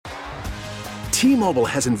T-Mobile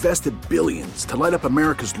has invested billions to light up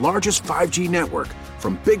America's largest 5G network,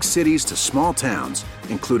 from big cities to small towns,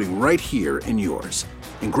 including right here in yours.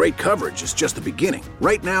 And great coverage is just the beginning.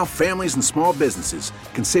 Right now, families and small businesses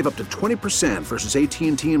can save up to 20% versus AT&T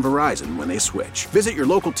and Verizon when they switch. Visit your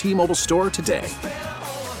local T-Mobile store today.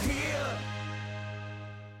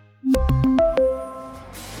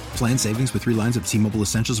 Plan savings with 3 lines of T-Mobile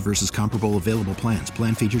Essentials versus comparable available plans.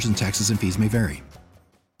 Plan features and taxes and fees may vary.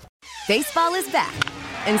 Baseball is back,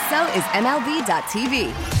 and so is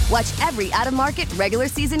MLB.tv. Watch every out-of-market regular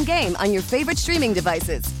season game on your favorite streaming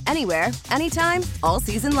devices, anywhere, anytime, all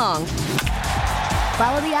season long.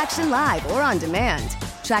 Follow the action live or on demand.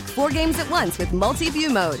 Track 4 games at once with multi-view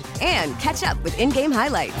mode and catch up with in-game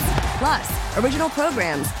highlights. Plus, original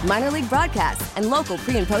programs, minor league broadcasts, and local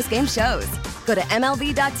pre- and post-game shows. Go to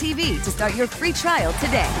MLB.tv to start your free trial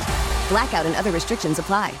today. Blackout and other restrictions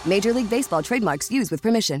apply. Major League Baseball trademarks used with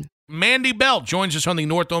permission. Mandy Bell joins us on the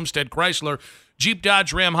North Olmsted Chrysler Jeep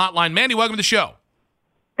Dodge Ram hotline. Mandy, welcome to the show.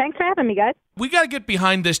 Thanks for having me, guys. We got to get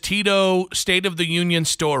behind this Tito State of the Union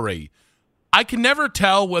story. I can never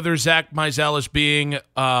tell whether Zach Meisel is being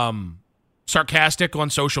sarcastic on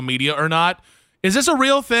social media or not. Is this a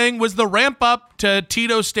real thing? Was the ramp up to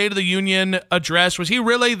Tito's State of the Union address, was he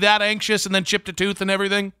really that anxious and then chipped a tooth and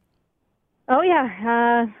everything? Oh,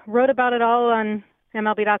 yeah. Wrote about it all on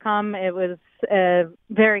MLB.com. It was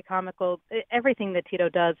very comical. Everything that Tito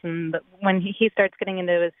does, and when he starts getting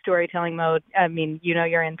into his storytelling mode, I mean, you know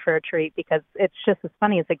you're in for a treat because it's just as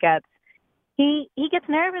funny as it gets. He gets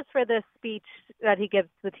nervous for this speech that he gives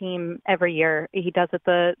the team every year. He does it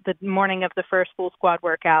the morning of the first full squad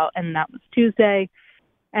workout, and that was Tuesday.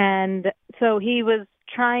 And so he was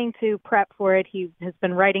trying to prep for it. He has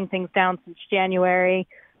been writing things down since January,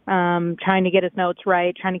 trying to get his notes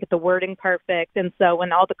right, trying to get the wording perfect. And so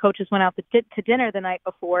when all the coaches went out to dinner the night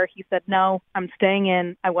before, he said, no, I'm staying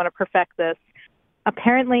in. I want to perfect this.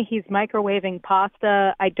 Apparently he's microwaving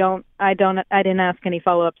pasta. I didn't ask any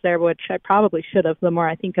follow-ups there, which I probably should have the more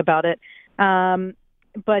I think about it.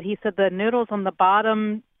 But he said the noodles on the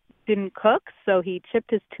bottom didn't cook, so he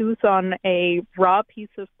chipped his tooth on a raw piece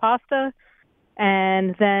of pasta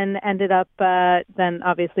and then ended up then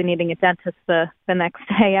obviously needing a dentist the next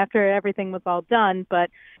day after everything was all done.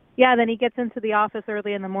 But yeah, then he gets into the office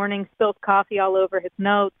early in the morning, spills coffee all over his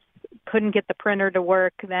notes, couldn't get the printer to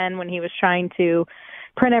work then when he was trying to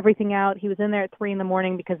print everything out. He was in there at 3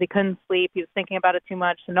 a.m. because he couldn't sleep. He was thinking about it too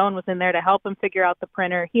much, so no one was in there to help him figure out the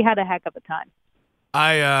printer. He had a heck of a time.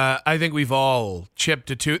 I think we've all chipped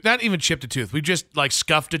a tooth. Not even chipped a tooth. We just like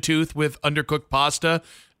scuffed a tooth with undercooked pasta,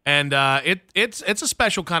 and it's a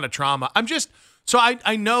special kind of trauma.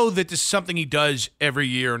 I know that this is something he does every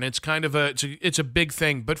year, and it's kind of it's a big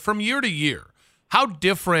thing. But from year to year, how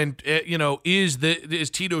different is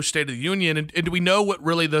Tito's State of the Union, and do we know what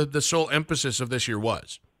really the sole emphasis of this year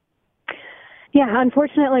was? Yeah,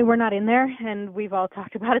 unfortunately, we're not in there, and we've all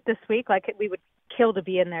talked about it this week. Like, we would kill to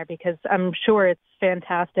be in there because I'm sure it's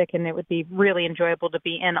fantastic and it would be really enjoyable to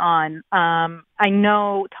be in on. I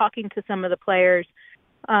know, talking to some of the players,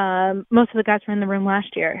 most of the guys were in the room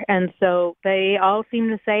last year, and so they all seem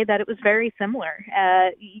to say that it was very similar.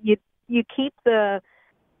 You keep the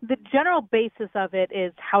general basis of it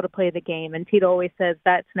is how to play the game, and Tito always says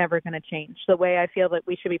that's never going to change. The way I feel that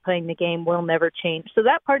we should be playing the game will never change. So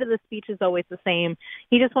that part of the speech is always the same.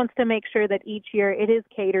 He just wants to make sure that each year it is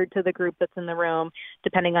catered to the group that's in the room,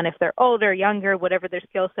 depending on if they're older, younger, whatever their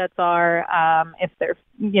skill sets are. If they're,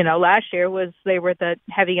 last year they were the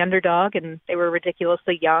heavy underdog and they were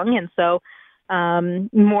ridiculously young, and so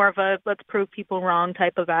more of a let's prove people wrong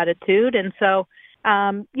type of attitude. And so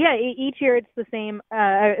each year it's the same.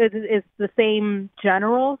 It's the same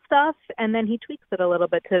general stuff, and then he tweaks it a little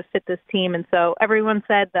bit to fit this team. And so everyone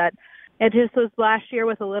said that it just was last year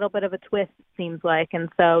with a little bit of a twist, it seems like. And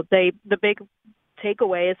so the big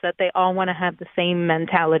takeaway is that they all want to have the same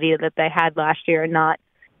mentality that they had last year and not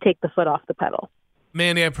take the foot off the pedal.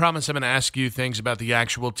 Mandy, I promise I'm going to ask you things about the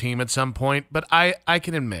actual team at some point, but I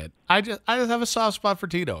can admit I just have a soft spot for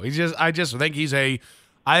Tito. I just think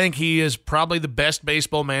I think he is probably the best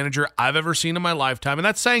baseball manager I've ever seen in my lifetime, and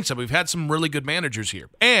that's saying something. We've had some really good managers here,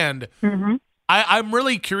 and I'm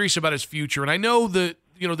really curious about his future. And I know that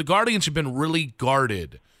the Guardians have been really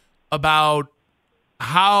guarded about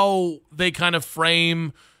how they kind of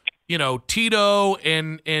frame Tito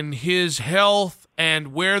and his health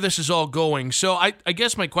and where this is all going. So I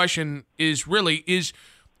guess my question is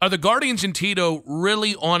are the Guardians and Tito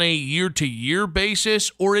really on a year-to-year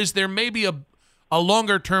basis, or is there maybe a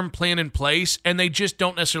longer-term plan in place, and they just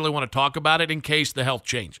don't necessarily want to talk about it in case the health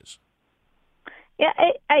changes?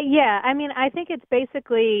 Yeah, I mean, I think it's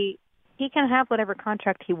basically he can have whatever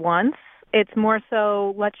contract he wants. It's more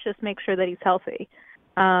so let's just make sure that he's healthy.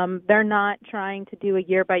 They're not trying to do a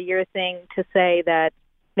year-by-year thing to say that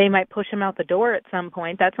they might push him out the door at some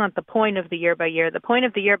point. That's not the point of the year-by-year. The point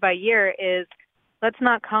of the year-by-year is let's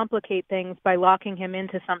not complicate things by locking him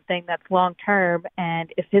into something that's long-term.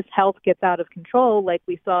 And if his health gets out of control, like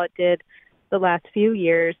we saw it did the last few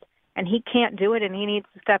years, and he can't do it and he needs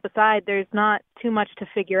to step aside, there's not too much to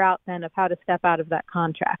figure out then of how to step out of that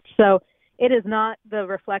contract. So it is not the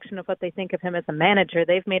reflection of what they think of him as a manager.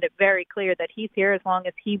 They've made it very clear that he's here as long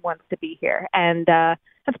as he wants to be here. And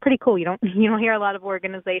that's pretty cool. You don't hear a lot of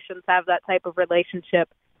organizations have that type of relationship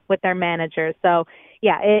with their manager. So,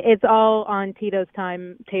 yeah, it's all on Tito's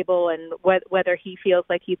timetable and whether he feels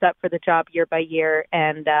like he's up for the job year by year.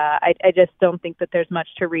 And I just don't think that there's much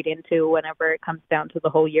to read into whenever it comes down to the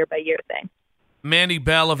whole year-by-year thing. Mandy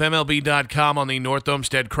Bell of MLB.com on the North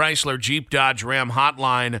Olmsted Chrysler Jeep Dodge Ram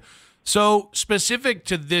hotline. So specific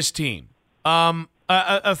to this team,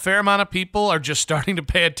 a fair amount of people are just starting to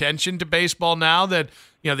pay attention to baseball now that,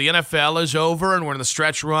 you know, the NFL is over and we're in the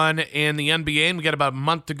stretch run in the NBA, and we got about a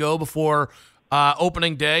month to go before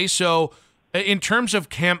opening day. So in terms of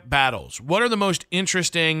camp battles, what are the most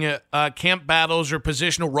interesting camp battles or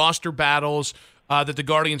positional roster battles that the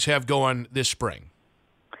Guardians have going this spring?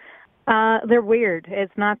 They're weird.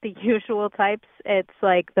 It's not the usual types. It's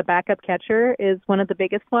like the backup catcher is one of the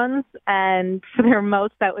biggest ones, and for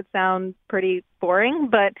most that would sound pretty boring,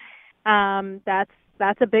 but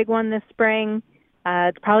that's a big one this spring.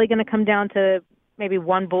 It's probably going to come down to maybe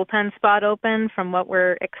one bullpen spot open from what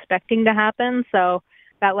we're expecting to happen. So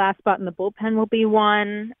that last spot in the bullpen will be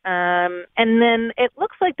one. And then it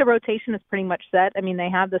looks like the rotation is pretty much set. I mean, they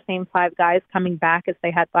have the same 5 guys coming back as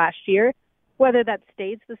they had last year. Whether that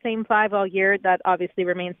stays the same 5 all year, that obviously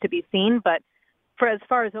remains to be seen. But for as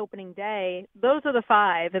far as opening day, those are the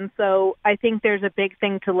 5. And so I think there's a big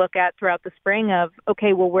thing to look at throughout the spring of,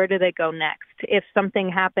 okay, well, where do they go next? If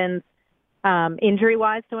something happens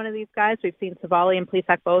injury-wise to one of these guys, we've seen Savali and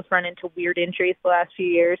Plesac both run into weird injuries the last few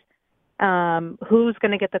years. Who's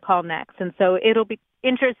going to get the call next? And so it'll be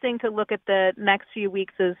interesting to look at the next few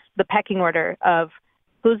weeks as the pecking order of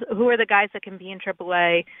who are the guys that can be in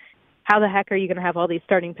AAA. How the heck are you going to have all these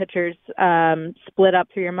starting pitchers split up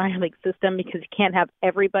through your minor league system, because you can't have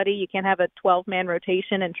everybody. You can't have a 12-man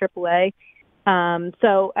rotation in AAA.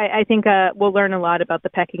 So I think we'll learn a lot about the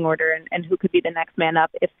pecking order and who could be the next man up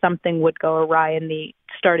if something would go awry in the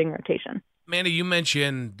starting rotation. Mandy, you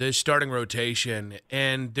mentioned the starting rotation,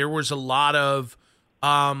 and there was a lot of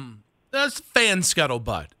fan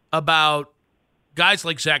scuttlebutt about guys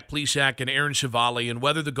like Zach Plesac and Aaron Savali and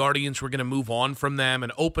whether the Guardians were going to move on from them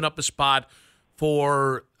and open up a spot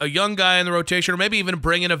for a young guy in the rotation, or maybe even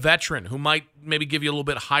bring in a veteran who might maybe give you a little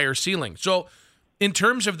bit higher ceiling. So in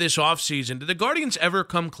terms of this offseason, did the Guardians ever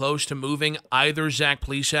come close to moving either Zach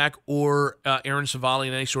Plesac or Aaron Savali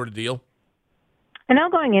in any sort of deal? I know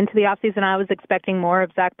going into the offseason, I was expecting more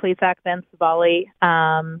of Zach Plesac than Savali.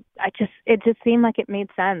 It just seemed like it made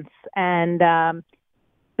sense. And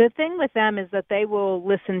the thing with them is that they will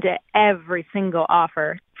listen to every single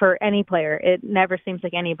offer for any player. It never seems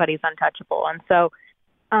like anybody's untouchable. And so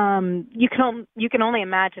you can only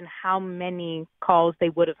imagine how many calls they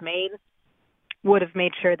would have made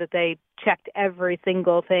sure that they checked every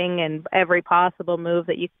single thing and every possible move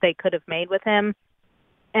that they could have made with him.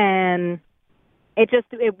 And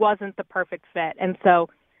it wasn't the perfect fit. And so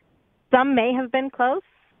some may have been close,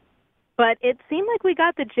 but it seemed like we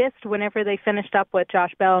got the gist whenever they finished up with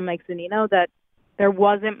Josh Bell and Mike Zunino that there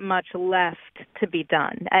wasn't much left to be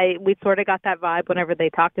done. We sort of got that vibe whenever they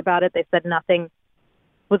talked about it. They said nothing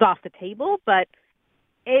was off the table, but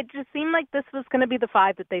it just seemed like this was going to be the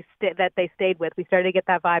 5 that they stayed with. We started to get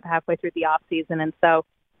that vibe halfway through the off season, and so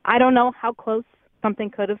I don't know how close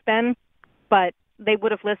something could have been, but they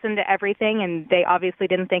would have listened to everything, and they obviously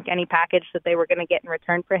didn't think any package that they were going to get in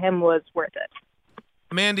return for him was worth it.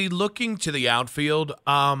 Mandy, looking to the outfield,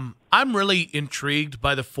 I'm really intrigued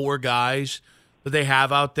by the 4 guys that they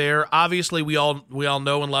have out there. Obviously, we all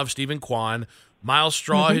know and love Stephen Kwan. Miles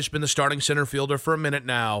Straw has been the starting center fielder for a minute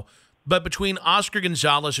now. But between Oscar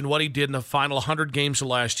Gonzalez and what he did in the final 100 games of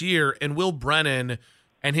last year and Will Brennan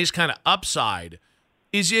and his kind of upside,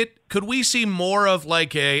 could we see more of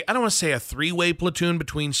like I don't want to say a 3-way platoon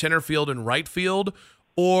between center field and right field,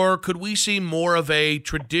 or could we see more of a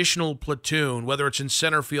traditional platoon, whether it's in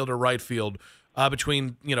center field or right field,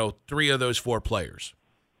 between 3 of those 4 players?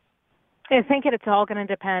 I think it's all going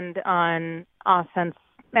to depend on offense.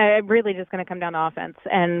 Really just going to come down to offense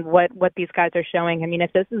and what these guys are showing. I mean,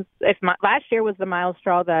 last year was the Miles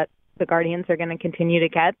Straw that the Guardians are going to continue to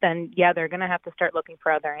get, then, yeah, they're going to have to start looking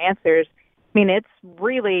for other answers. I mean, it's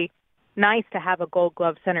really nice to have a Gold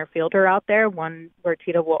Glove center fielder out there, one where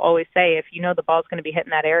Tito will always say, if you know the ball's going to be hit in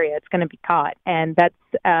that area, it's going to be caught. And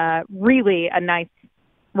that's really a nice,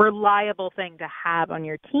 reliable thing to have on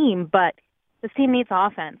your team. But this team needs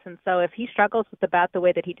offense. And so if he struggles with the bat the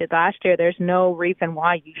way that he did last year, there's no reason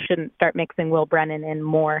why you shouldn't start mixing Will Brennan in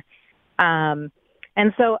more.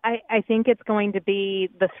 And so I think it's going to be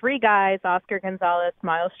the three guys, Oscar Gonzalez,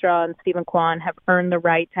 Miles Straw, and Stephen Kwan, have earned the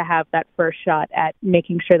right to have that first shot at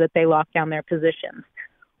making sure that they lock down their positions.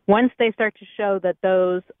 Once they start to show that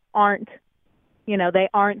those aren't, they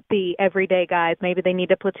aren't the everyday guys, maybe they need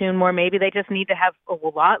to platoon more, maybe they just need to have a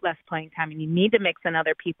lot less playing time, and you need to mix in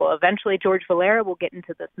other people. Eventually, George Valera will get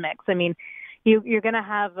into this mix. I mean, you're going to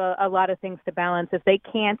have a lot of things to balance. If they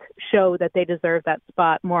can't show that they deserve that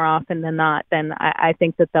spot more often than not, then I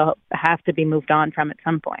think that they'll have to be moved on from at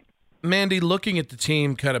some point. Mandy, looking at the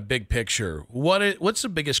team kind of big picture, what's the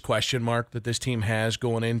biggest question mark that this team has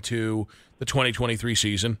going into the 2023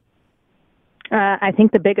 season? I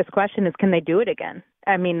think the biggest question is, can they do it again?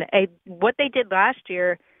 I mean, what they did last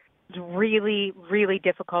year was really, really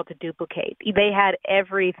difficult to duplicate. They had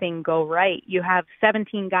everything go right. You have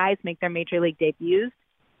 17 guys make their major league debuts,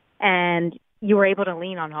 and you were able to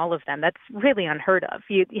lean on all of them. That's really unheard of.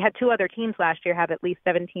 You had two other teams last year have at least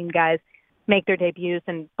 17 guys make their debuts,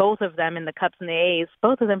 and both of them in the Cubs and the A's,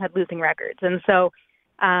 both of them had losing records. And so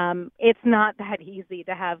it's not that easy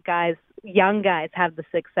to have young guys have the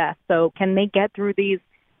success. So can they get through these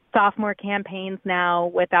sophomore campaigns now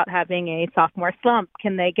without having a sophomore slump?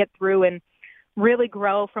 Can they get through and really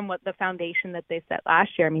grow from the foundation that they set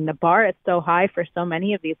last year? I mean, the bar is so high for so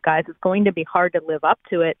many of these guys. It's going to be hard to live up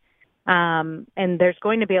to it. And there's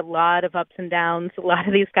going to be a lot of ups and downs. A lot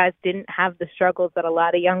of these guys didn't have the struggles that a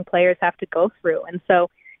lot of young players have to go through. And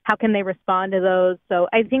so how can they respond to those? So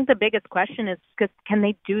I think the biggest question is, can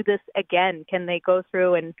they do this again? Can they go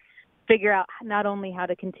through and figure out not only how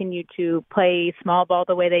to continue to play small ball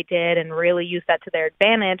the way they did and really use that to their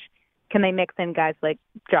advantage, can they mix in guys like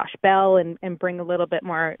Josh Bell and bring a little bit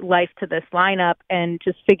more life to this lineup and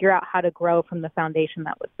just figure out how to grow from the foundation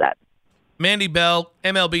that was set? Mandy Bell,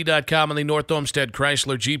 MLB.com on the North Olmsted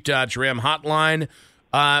Chrysler Jeep Dodge Ram hotline,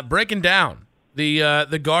 breaking down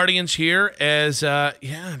the Guardians here as,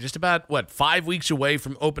 just about, 5 weeks away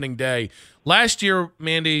from opening day. Last year,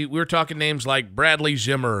 Mandy, we were talking names like Bradley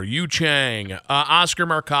Zimmer, Yu Chang, Oscar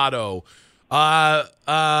Mercado,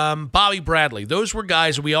 Bobby Bradley. Those were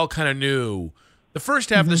guys we all kind of knew. The first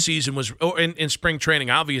half of the season was, in spring training,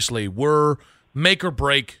 obviously, were make or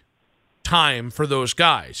break time for those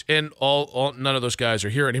guys. And none of those guys are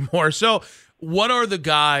here anymore. So what are the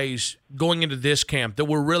guys going into this camp that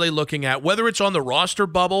we're really looking at, whether it's on the roster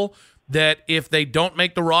bubble, that if they don't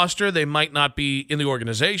make the roster, they might not be in the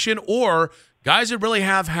organization, or guys that really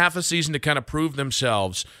have half a season to kind of prove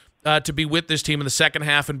themselves to be with this team in the second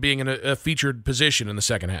half and being in a featured position in the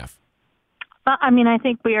second half? I mean, I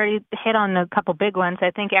think we already hit on a couple big ones.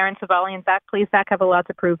 I think Aaron Civale and Zach Plesac have a lot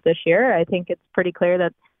to prove this year. I think it's pretty clear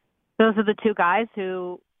that those are the two guys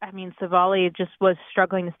who, Civale just was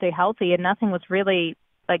struggling to stay healthy, and nothing was really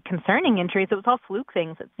concerning injuries. It was all fluke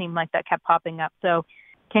things, it seemed like, that kept popping up. So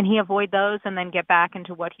can he avoid those and then get back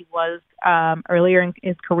into what he was earlier in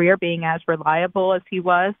his career, being as reliable as he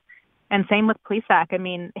was? And same with Plesac. I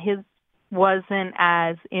mean, his wasn't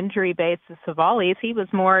as injury-based as Civale's. He was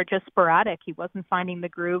more just sporadic. He wasn't finding the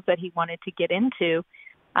groove that he wanted to get into.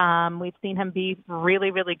 We've seen him be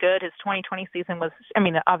really, really good. His 2020 season was,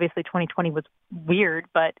 obviously 2020 was weird,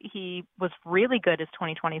 but he was really good his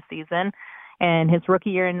 2020 season. And his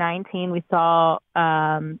rookie year in 19, we saw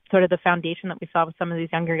sort of the foundation that we saw with some of these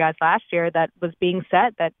younger guys last year that was being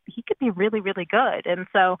set, that he could be really, really good. And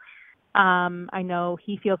so I know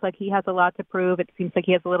he feels like he has a lot to prove. It seems like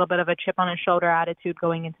he has a little bit of a chip on his shoulder attitude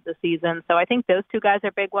going into the season. So I think those two guys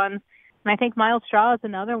are big ones. And I think Miles Straw is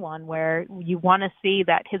another one where you want to see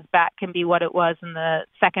that his bat can be what it was in the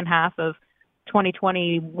second half of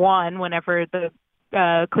 2021 whenever the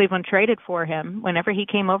Cleveland traded for him. Whenever he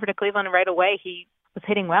came over to Cleveland right away, he was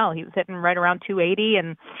hitting well. He was hitting right around 280,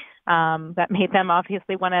 and that made them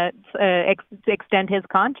obviously want to extend his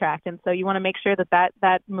contract. And so you want to make sure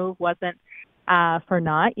that move wasn't for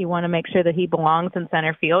naught. You want to make sure that he belongs in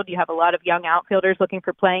center field. You have a lot of young outfielders looking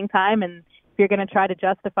for playing time, and if you're going to try to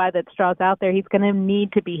justify that Straw's out there, he's going to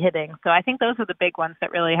need to be hitting. So I think those are the big ones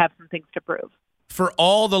that really have some things to prove. For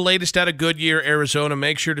all the latest out of Goodyear, Arizona,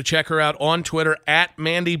 make sure to check her out on Twitter at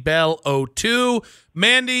MandyBell02.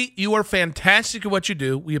 Mandy, you are fantastic at what you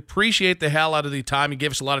do. We appreciate the hell out of the time. You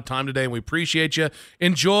gave us a lot of time today, and we appreciate you.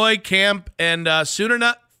 Enjoy camp, and sooner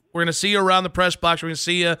We're going to see you around the press box. We're going to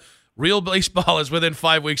see you. Real baseball is within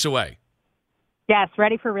 5 weeks away. Yes,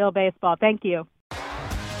 ready for real baseball. Thank you.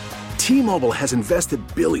 T-Mobile has invested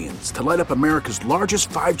billions to light up America's largest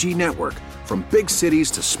 5G network, from big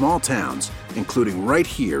cities to small towns, including right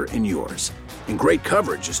here in yours. And great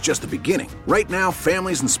coverage is just the beginning. Right now,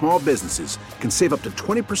 families and small businesses can save up to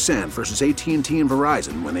 20% versus AT&T and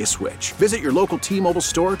Verizon when they switch. Visit your local T-Mobile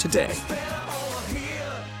store today.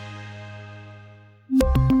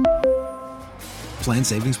 Plan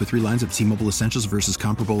savings with 3 lines of T-Mobile Essentials versus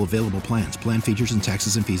comparable available plans. Plan features and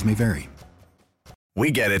taxes and fees may vary.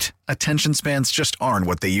 We get it. Attention spans just aren't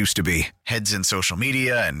what they used to be. Heads in social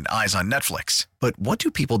media and eyes on Netflix. But what do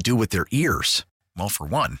people do with their ears? Well, for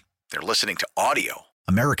one, they're listening to audio.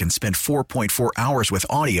 Americans spend 4.4 hours with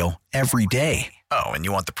audio every day. Oh, and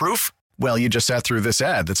you want the proof? Well, you just sat through this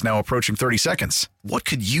ad that's now approaching 30 seconds. What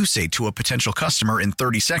could you say to a potential customer in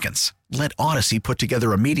 30 seconds? Let Odyssey put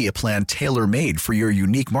together a media plan tailor-made for your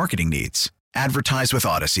unique marketing needs. Advertise with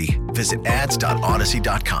Odyssey. Visit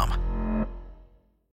ads.odyssey.com.